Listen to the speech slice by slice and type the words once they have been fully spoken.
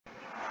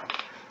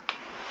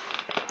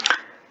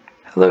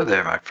Hello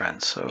there, my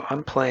friends. So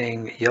I'm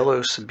playing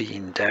Yellow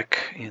Sabine deck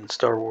in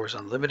Star Wars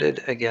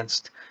Unlimited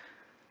against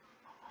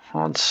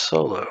Han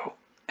Solo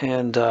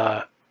and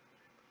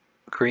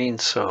Green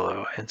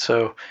Solo. And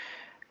so,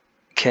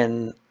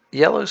 can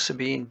Yellow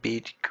Sabine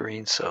beat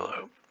Green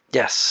Solo?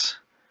 Yes,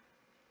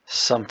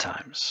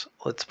 sometimes.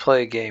 Let's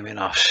play a game and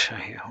I'll show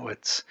you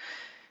what's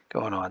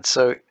going on.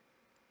 So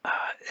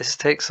this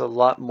takes a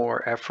lot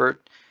more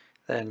effort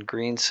than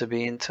Green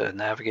Sabine to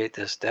navigate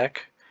this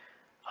deck.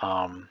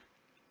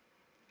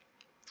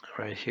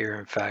 Right here,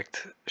 in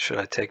fact, should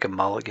I take a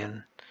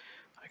mulligan?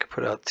 I could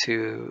put out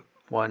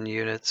 1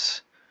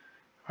 units,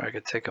 or I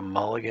could take a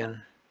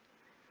mulligan.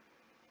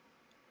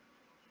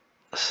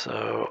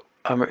 So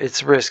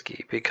it's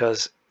risky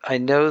because I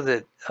know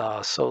that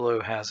Solo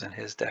has in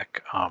his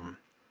deck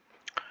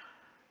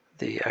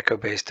the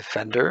Echo-based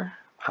Defender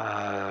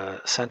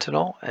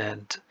Sentinel,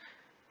 and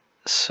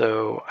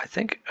so I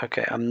think,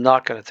 okay, I'm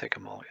not going to take a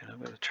mulligan. I'm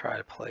going to try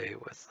to play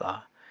with the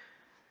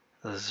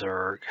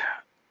Zerg.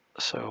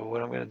 So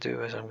what I'm going to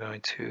do is I'm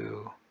going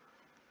to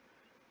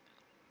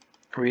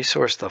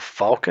resource the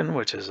Falcon,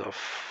 which is a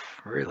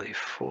really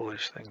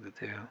foolish thing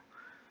to do,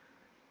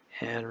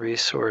 and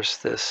resource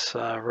this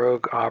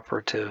rogue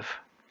operative.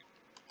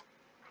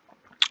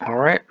 All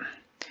right,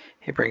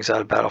 he brings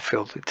out a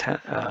battlefield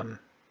lieutenant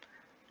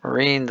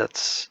marine.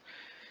 That's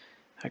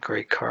a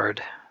great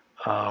card.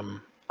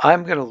 I'm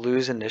going to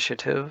lose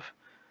initiative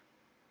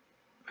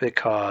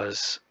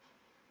because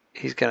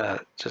he's going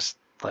to just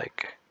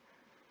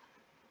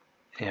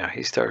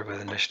he started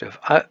with initiative.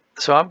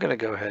 So I'm going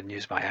to go ahead and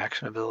use my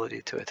action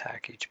ability to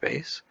attack each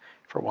base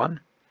for 1.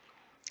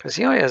 Because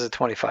he only has a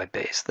 25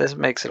 base. This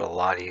makes it a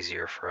lot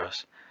easier for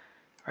us.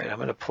 All right, I'm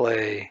going to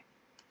play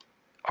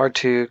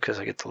R2 because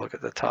I get to look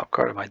at the top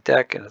card of my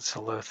deck, and it's a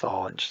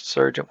Lothal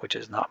Insurgent, which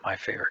is not my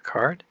favorite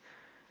card.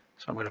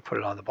 So I'm going to put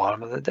it on the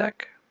bottom of the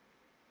deck.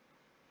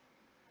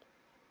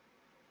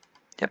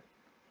 Yep.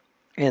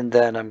 And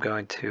then I'm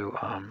going to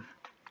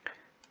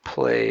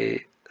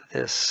play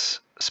this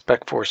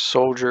Spec Force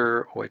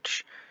Soldier,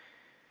 which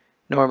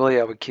normally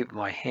I would keep in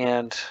my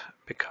hand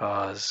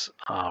because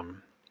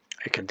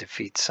it can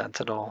defeat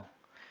Sentinel.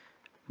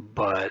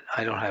 But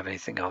I don't have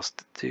anything else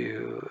to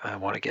do. I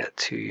want to get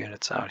 2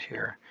 units out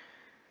here.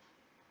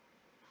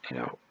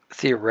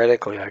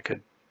 Theoretically I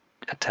could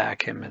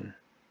attack him and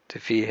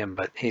defeat him,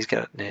 but he's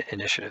got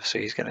initiative, so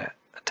he's going to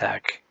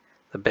attack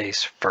the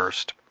base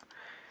first,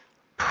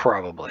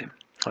 probably.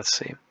 Let's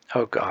see.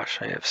 Oh gosh,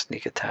 I have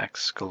sneak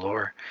attacks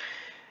galore.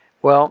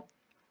 Well,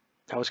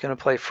 I was going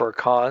to play for a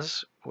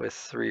cause with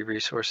 3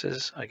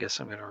 resources. I guess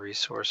I'm going to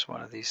resource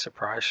one of these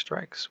surprise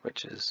strikes,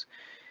 which is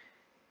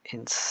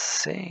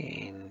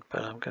insane,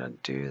 but I'm going to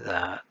do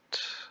that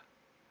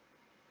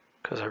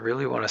because I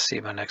really want to see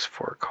my next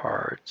 4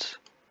 cards.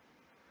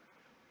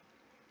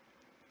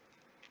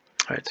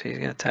 All right, so he's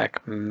going to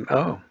attack.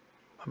 Oh, how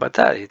about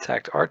that? He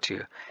attacked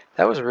R2.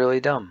 That was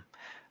really dumb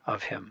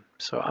of him.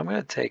 So I'm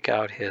going to take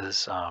out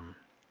his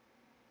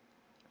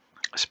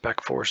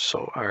Spec Force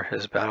or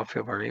his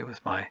Battlefield Marine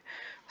with my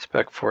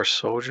Spec Force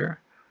Soldier.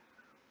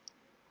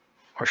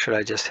 Or should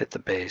I just hit the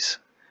base?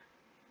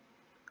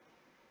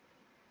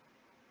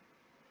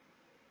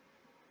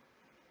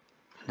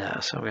 No,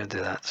 so I'm going to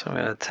do that. So I'm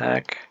going to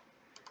attack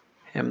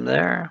him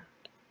there.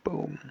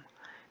 Boom.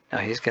 Now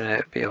he's going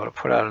to be able to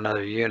put out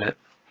another unit.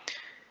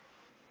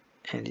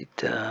 And he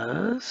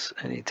does.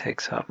 And he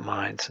takes out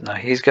mine. So now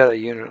he's got a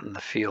unit in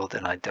the field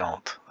and I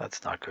don't.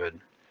 That's not good.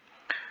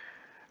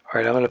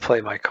 Alright, I'm going to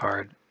play my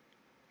card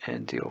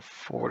and deal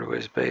 4 to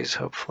his base,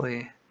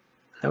 hopefully.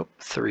 Nope,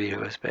 3 to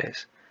his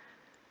base.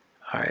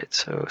 Alright,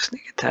 so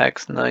sneak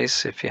attack's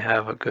nice if you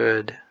have a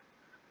good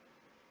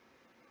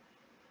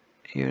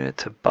unit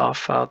to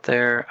buff out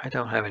there. I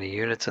don't have any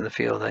units in the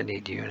field. I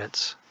need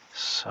units.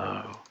 So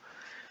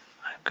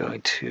I'm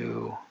going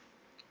to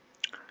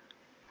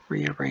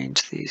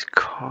rearrange these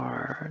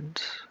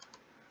cards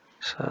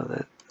so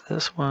that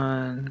this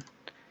one,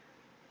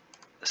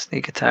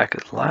 sneak attack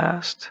is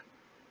last.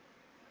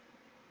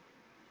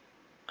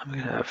 I'm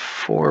going to have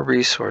 4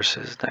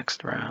 resources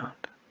next round.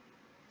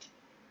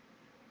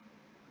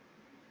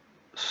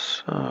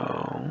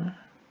 So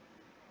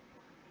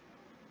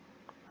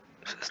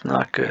this is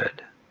not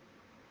good.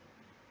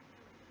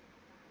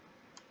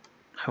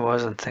 I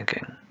wasn't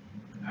thinking.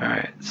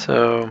 Alright,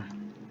 so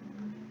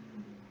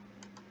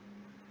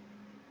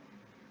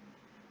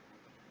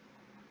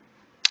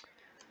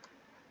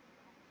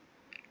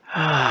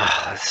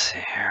let's see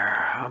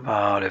here. How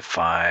about if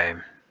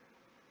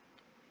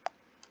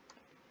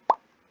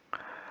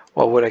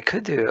well, what I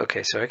could do,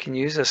 okay, so I can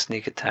use a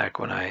sneak attack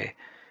when I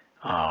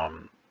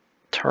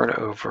turn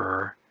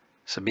over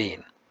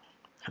Sabine,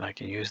 and I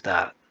can use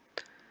that.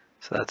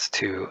 So that's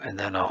 2, and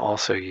then I'll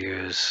also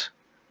use,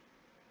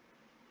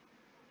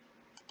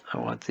 I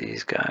want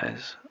these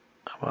guys.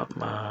 I want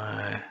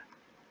my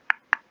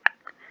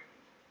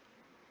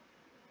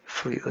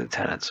fleet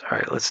lieutenants. All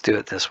right, let's do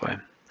it this way.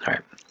 All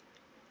right.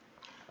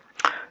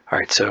 All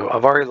right, so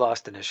I've already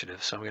lost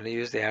initiative, so I'm going to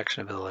use the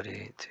action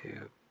ability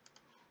to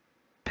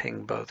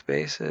ping both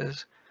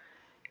bases.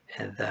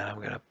 and then I'm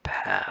going to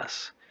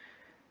pass.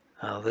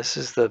 Now this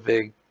is the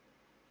big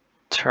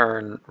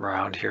turn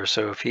round here,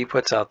 so if he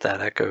puts out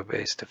that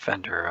echo-based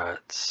defender,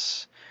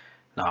 it's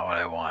not what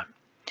I want.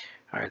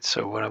 Alright,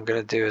 so what I'm going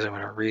to do is I'm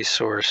going to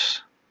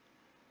resource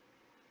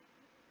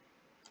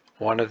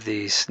one of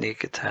these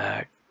sneak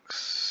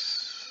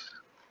attacks,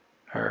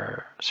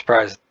 or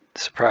surprise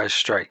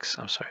strikes,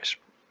 I'm sorry.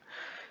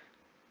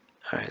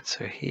 Alright,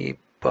 so he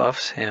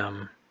buffs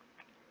him.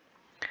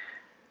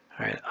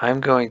 Alright,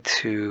 I'm going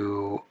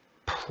to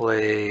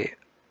play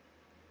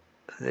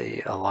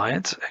the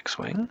Alliance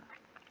X-Wing.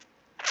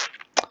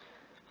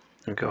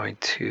 I'm going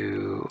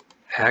to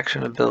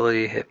action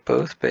ability hit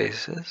both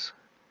bases.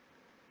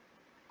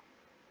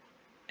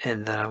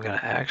 And then I'm going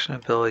to action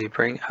ability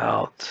bring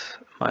out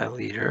my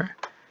leader.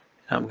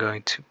 And I'm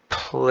going to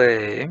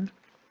play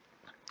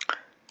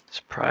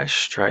surprise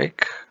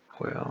strike,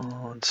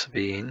 Will and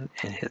Sabine,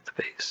 and hit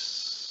the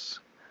base.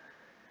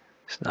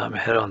 So now I'm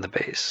ahead on the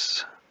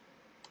base.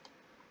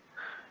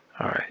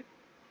 Alright.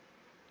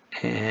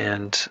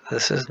 And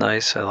this is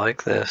nice. I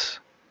like this.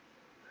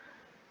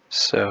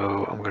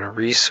 So I'm going to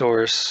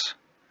resource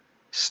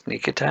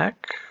sneak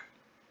attack,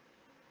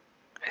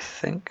 I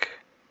think,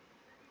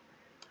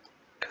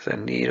 because I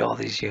need all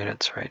these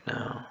units right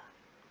now.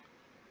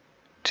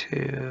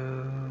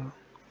 2,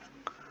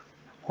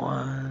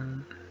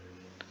 1.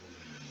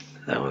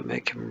 That would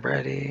make him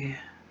ready.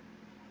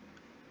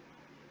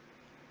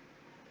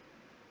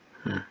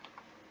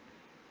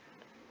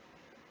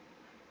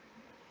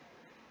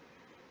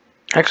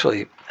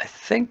 Actually, I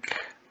think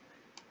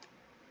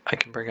I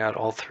can bring out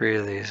all 3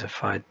 of these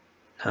if I...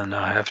 no,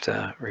 I have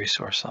to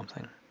resource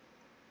something.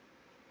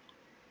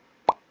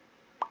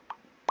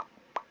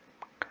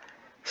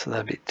 So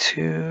that'd be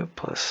 2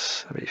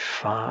 plus, that'd be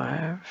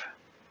 5.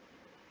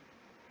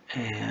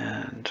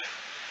 And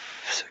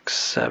 6,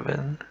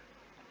 7,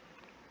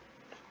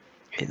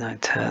 8, 9,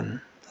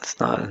 10. That's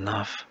not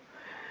enough.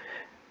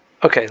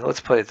 Okay, let's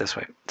play it this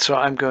way. So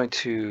I'm going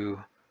to...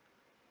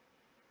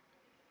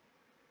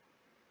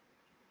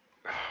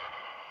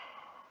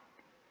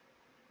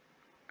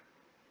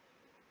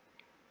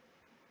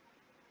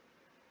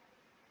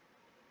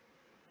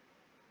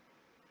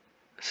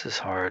 This is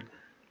hard.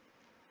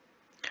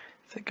 I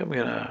think I'm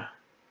gonna...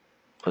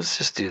 Let's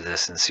just do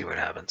this and see what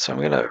happens. So I'm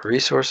gonna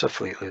resource a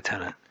fleet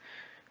lieutenant.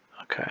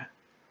 Okay.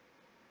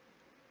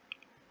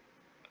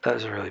 That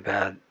was a really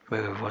bad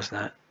move,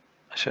 wasn't it?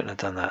 I shouldn't have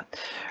done that.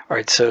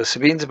 Alright, so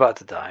Sabine's about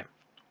to die.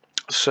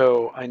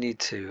 So I need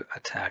to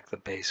attack the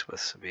base with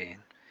Sabine.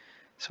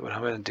 So what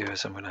I'm going to do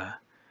is I'm going to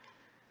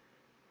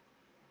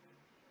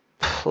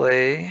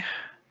play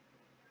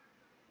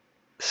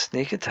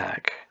sneak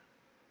attack,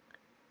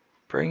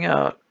 bring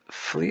out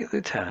fleet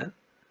lieutenant,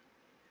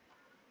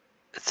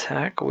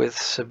 attack with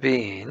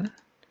Sabine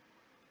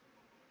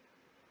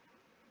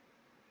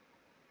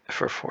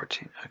for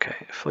 14. Okay,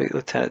 fleet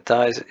lieutenant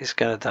dies. He's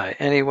going to die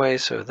anyway,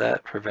 so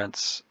that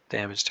prevents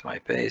damage to my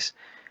base.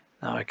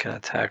 Now I can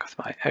attack with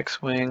my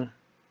X-Wing.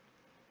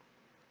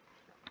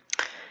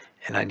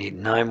 And I need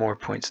 9 more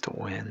points to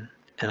win.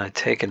 And I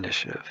take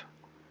initiative.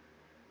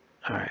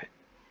 Alright.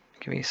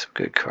 Give me some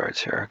good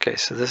cards here. Okay,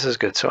 so this is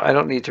good. So I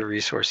don't need to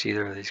resource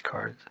either of these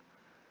cards.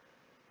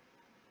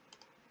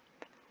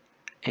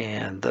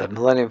 And the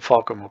Millennium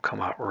Falcon will come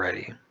out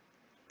ready.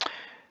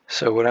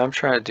 So what I'm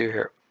trying to do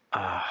here...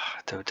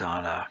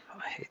 Dodonna.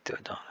 I hate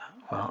Dodonna.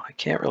 Well, I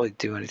can't really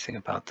do anything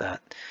about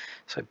that.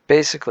 So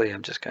basically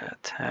I'm just going to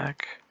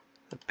attack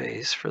the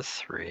base for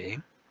 3.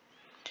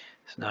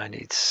 So now I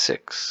need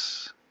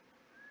 6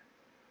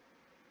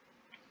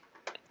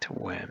 to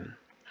win.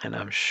 And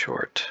I'm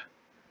short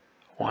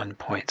 1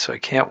 point. So I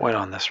can't win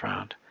on this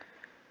round.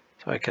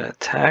 So I can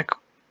attack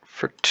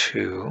for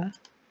 2.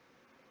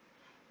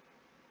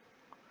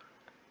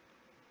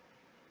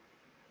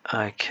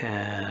 I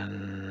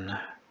can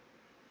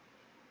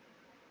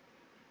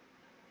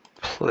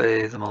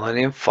play the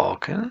Millennium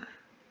Falcon.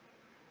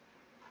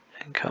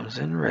 It comes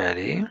in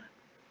ready.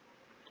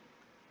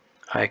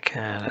 I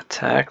can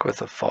attack with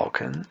the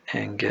Falcon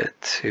and get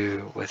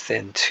to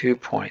within 2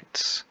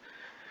 points.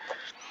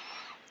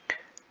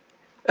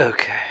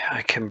 Okay,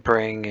 I can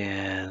bring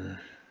in...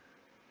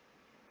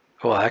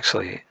 Well,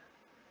 actually,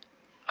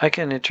 I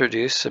can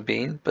introduce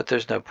Sabine, but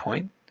there's no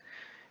point.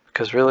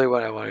 Because really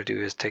what I want to do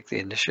is take the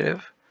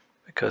initiative.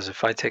 Because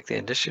if I take the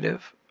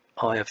initiative,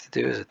 all I have to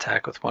do is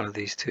attack with one of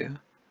these 2.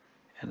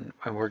 And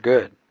we're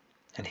good.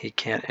 And he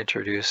can't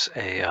introduce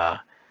a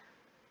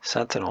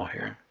Sentinel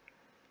here.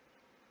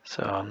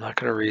 So I'm not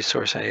going to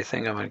resource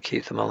anything. I'm going to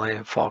keep the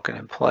Millennium Falcon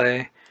in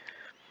play.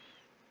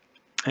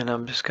 And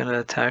I'm just going to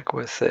attack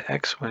with the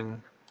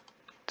X-Wing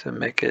to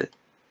make it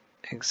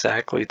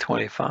exactly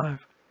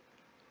 25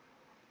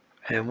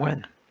 and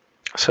win.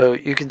 So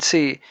you can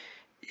see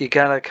you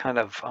got to kind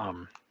of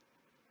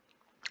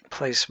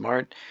play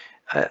smart.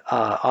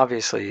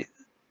 Obviously,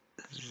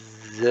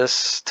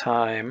 this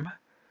time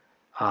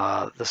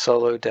the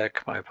solo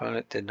deck, my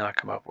opponent did not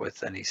come up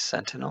with any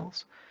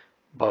Sentinels.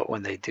 But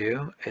when they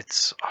do,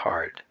 it's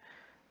hard.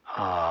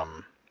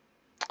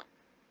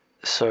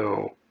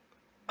 So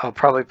I'll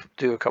probably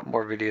do a couple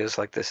more videos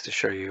like this to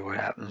show you what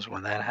happens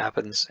when that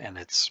happens, and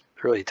it's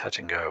really touch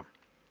and go.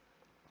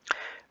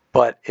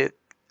 But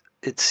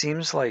it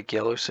seems like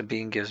yellow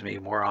Sabine gives me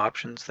more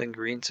options than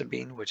green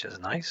Sabine, which is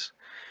nice.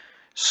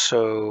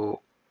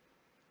 So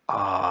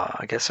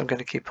I guess I'm going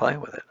to keep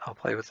playing with it. I'll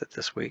play with it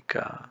this week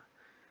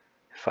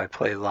if I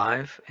play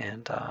live,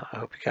 and I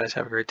hope you guys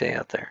have a great day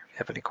out there. If you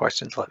have any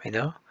questions, let me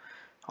know.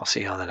 I'll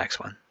see you on the next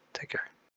one. Take care.